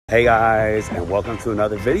Hey guys, and welcome to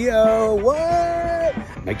another video. What?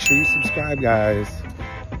 Make sure you subscribe, guys.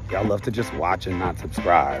 Y'all love to just watch and not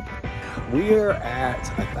subscribe. We're at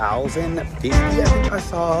 1,050, I think I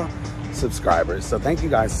saw, subscribers. So thank you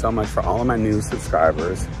guys so much for all of my new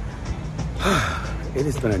subscribers. It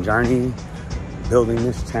has been a journey building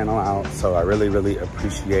this channel out. So I really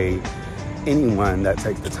appreciate anyone that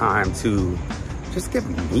takes the time to just give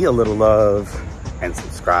me a little love and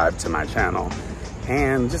subscribe to my channel.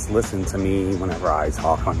 And just listen to me whenever I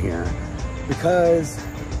talk on here, because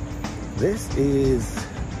this is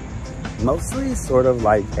mostly sort of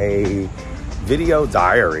like a video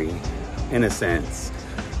diary in a sense.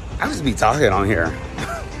 I just be talking on here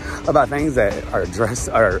about things that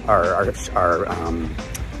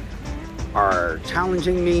are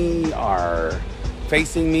challenging me, are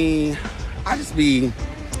facing me. I just be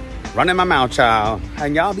running my mouth, child,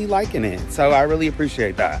 and y'all be liking it. So I really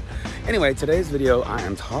appreciate that. Anyway, today's video, I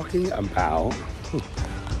am talking about,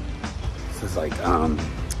 this is like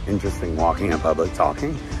interesting walking in public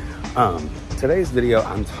talking. Today's video,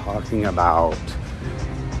 I'm talking about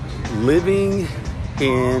living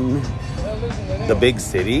in the big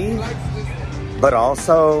city, but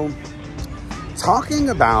also talking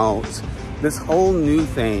about this whole new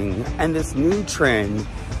thing and this new trend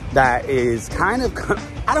that is kind of,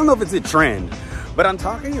 I don't know if it's a trend, but I'm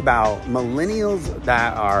talking about millennials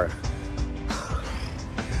that are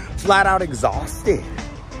flat out exhausted,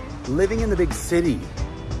 living in the big city,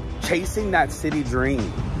 chasing that city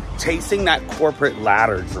dream, chasing that corporate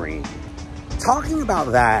ladder dream, talking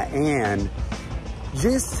about that and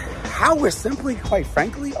just how we're simply, quite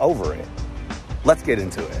frankly, over it. Let's get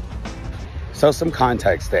into it. So some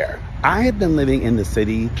context there. I have been living in the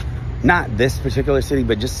city, not this particular city,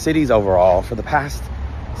 but just cities overall for the past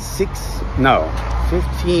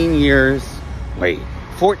 14 years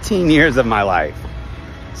of my life.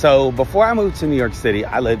 So before I moved to New York City,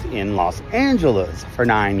 I lived in Los Angeles for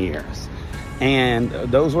 9 years. And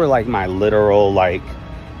those were like my literal, like,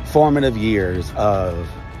 formative years of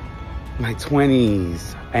my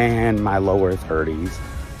 20s and my lower 30s.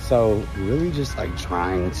 So really just like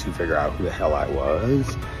trying to figure out who the hell I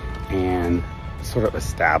was and sort of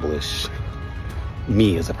establish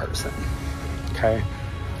me as a person, okay?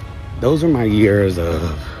 Those are my years of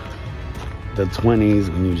the 20s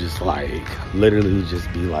when you just like literally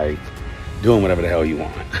just be like doing whatever the hell you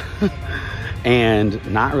want and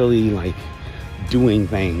not really like doing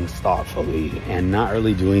things thoughtfully and not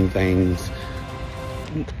really doing things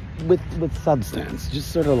with substance,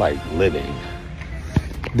 just sort of like living.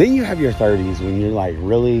 Then you have your 30s when you're like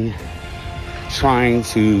really trying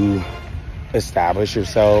to establish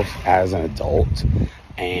yourself as an adult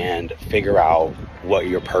and figure out what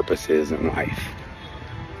your purpose is in life.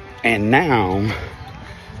 And now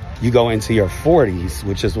you go into your 40s,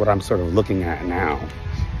 which is what I'm sort of looking at now.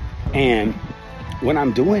 And when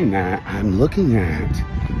I'm doing that, I'm looking at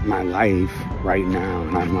my life right now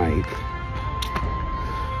and I'm like,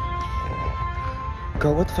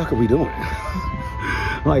 girl, what the fuck are we doing?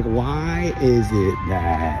 Like, why is it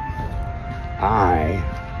that I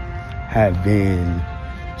have been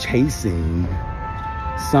chasing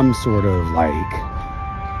some sort of like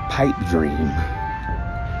pipe dream?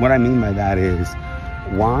 What I mean by that is,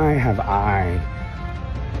 why have I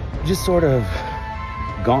just sort of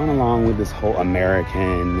gone along with this whole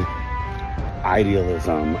American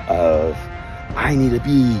idealism of, I need to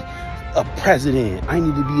be a president, I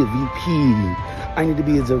need to be a VP, I need to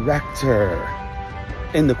be a director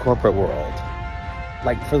in the corporate world?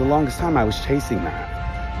 Like, for the longest time, I was chasing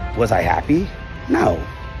that. Was I happy? No.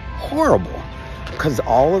 Horrible. Because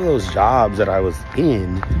all of those jobs that I was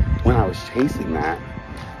in when I was chasing that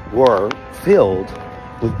were filled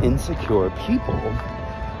with insecure people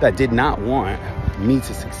that did not want me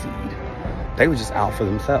to succeed. They were just out for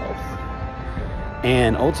themselves.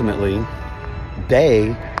 And ultimately,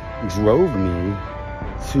 they drove me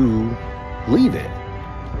to leave it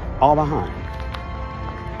all behind.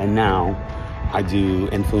 And now I do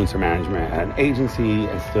influencer management at an agency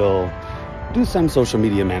and still do some social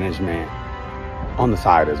media management on the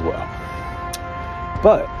side as well.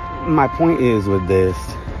 But my point is with this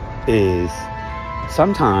is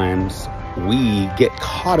sometimes we get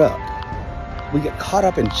caught up. We get caught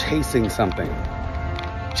up in chasing something,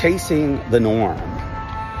 chasing the norm.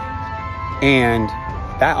 And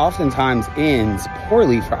that oftentimes ends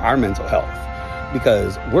poorly for our mental health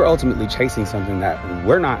because we're ultimately chasing something that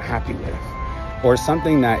we're not happy with or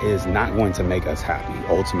something that is not going to make us happy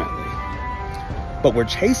ultimately. But we're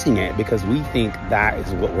chasing it because we think that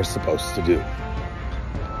is what we're supposed to do.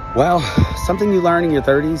 Well, something you learn in your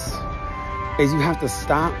 30s is you have to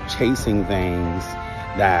stop chasing things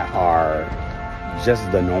that are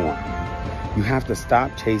just the norm. You have to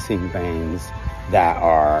stop chasing things that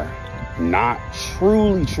are not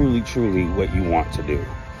truly, truly, truly what you want to do.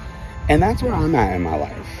 And that's where I'm at in my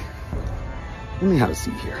life. Let me have a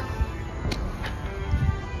seat here.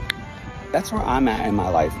 That's where I'm at in my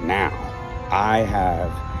life now. I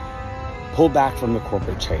have pulled back from the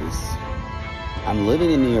corporate chase. I'm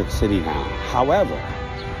living in New York City now. However,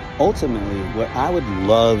 ultimately, what I would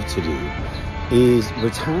love to do is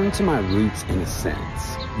return to my roots in a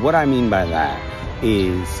sense. What I mean by that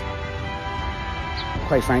is,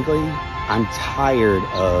 quite frankly, I'm tired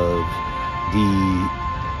of the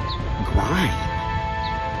grind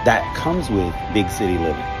that comes with big city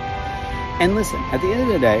living. And listen, at the end of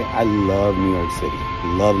the day, I love New York City.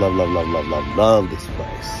 Love, love, love, love, love, love, love this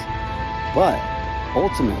place. But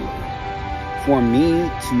ultimately, for me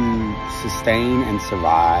to sustain and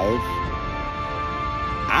survive,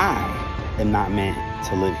 I am not meant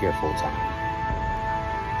to live here full time.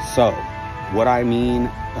 So what I mean,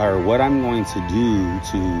 or what I'm going to do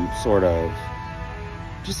to sort of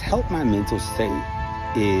just help my mental state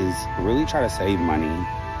is really try to save money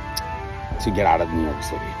to get out of New York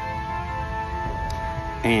City.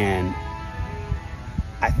 And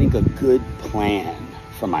I think a good plan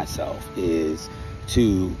for myself is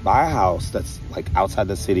to buy a house that's like outside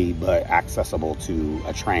the city but accessible to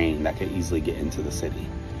a train that could easily get into the city.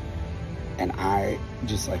 And I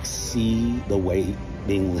just like see the weight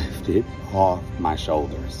being lifted off my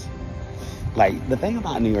shoulders. Like, the thing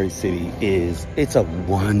about New York City is it's a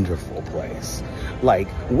wonderful place. Like,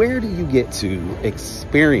 where do you get to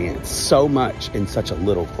experience so much in such a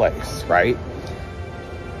little place, right?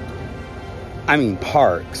 I mean,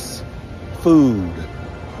 parks, food,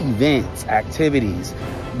 events, activities.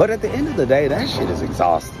 But at the end of the day, that shit is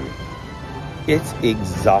exhausting. It's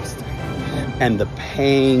exhausting. And the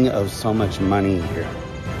paying of so much money here.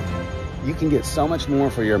 You can get so much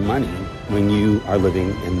more for your money when you are living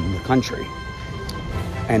in the country.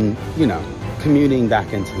 And, you know, commuting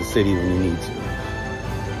back into the city when you need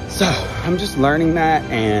to. So I'm just learning that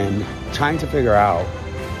and trying to figure out,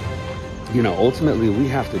 you know, ultimately we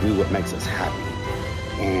have to do what makes us happy.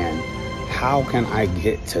 And how can I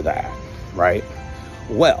get to that, right?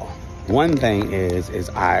 Well, one thing is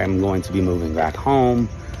I'm going to be moving back home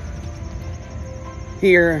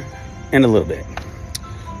here in a little bit.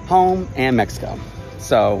 Home and Mexico.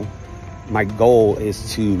 So my goal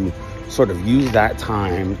is to sort of use that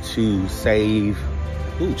time to save,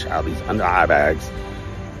 ooh, child, these under eye bags,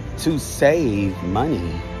 to save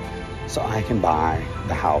money so I can buy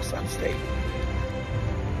the house upstate.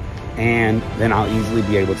 And then I'll easily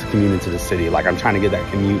be able to commute into the city. Like, I'm trying to get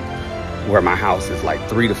that commute where my house is like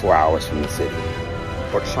 3 to 4 hours from the city,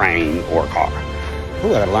 or train or car.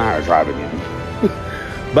 Ooh, I gotta learn how to drive again.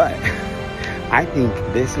 But I think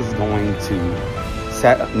this is going to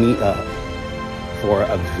set me up for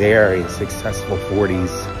a very successful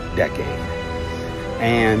 40s decade.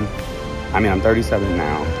 And I mean, I'm 37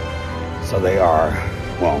 now, so they are,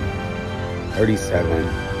 well, 37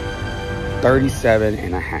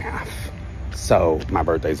 and a half. So my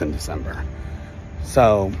birthday's in December.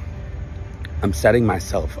 So I'm setting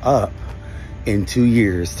myself up in 2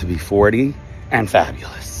 years to be 40 and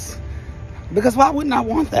fabulous. Because why wouldn't I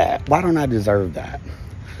want that? Why don't I deserve that?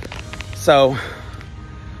 So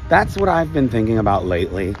that's what I've been thinking about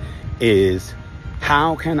lately, is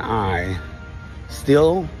how can I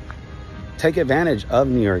still take advantage of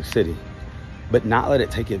New York City, but not let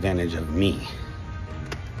it take advantage of me.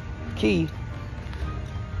 Key.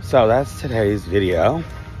 So that's today's video.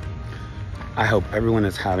 I hope everyone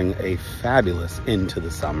is having a fabulous end to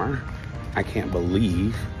the summer. I can't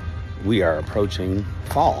believe we are approaching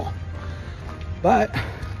fall. But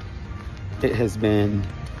it has been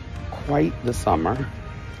quite the summer.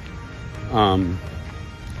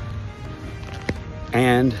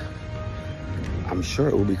 And I'm sure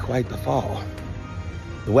it will be quite the fall.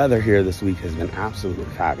 The weather here this week has been absolutely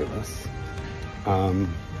fabulous.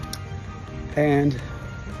 And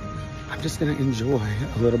I'm just gonna enjoy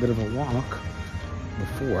a little bit of a walk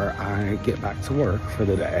before I get back to work for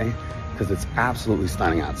the day, because it's absolutely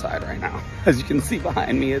stunning outside right now. As you can see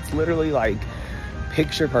behind me, it's literally like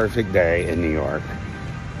picture perfect day in New York.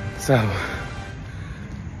 So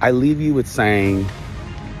I leave you with saying,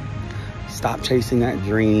 stop chasing that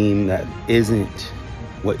dream that isn't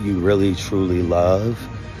what you really truly love,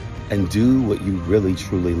 and do what you really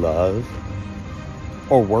truly love,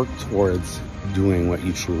 or work towards doing what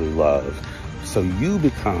you truly love, so you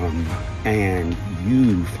become and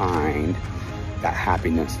you find that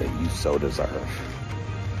happiness that you so deserve.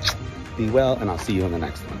 Be well, and I'll see you in the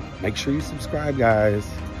next one. Make sure you subscribe, guys.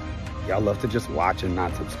 Y'all love to just watch and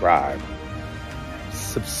not subscribe.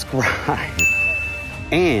 Subscribe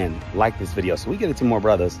and like this video so we get it to more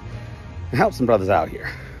brothers and help some brothers out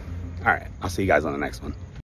here. All right, I'll see you guys on the next one.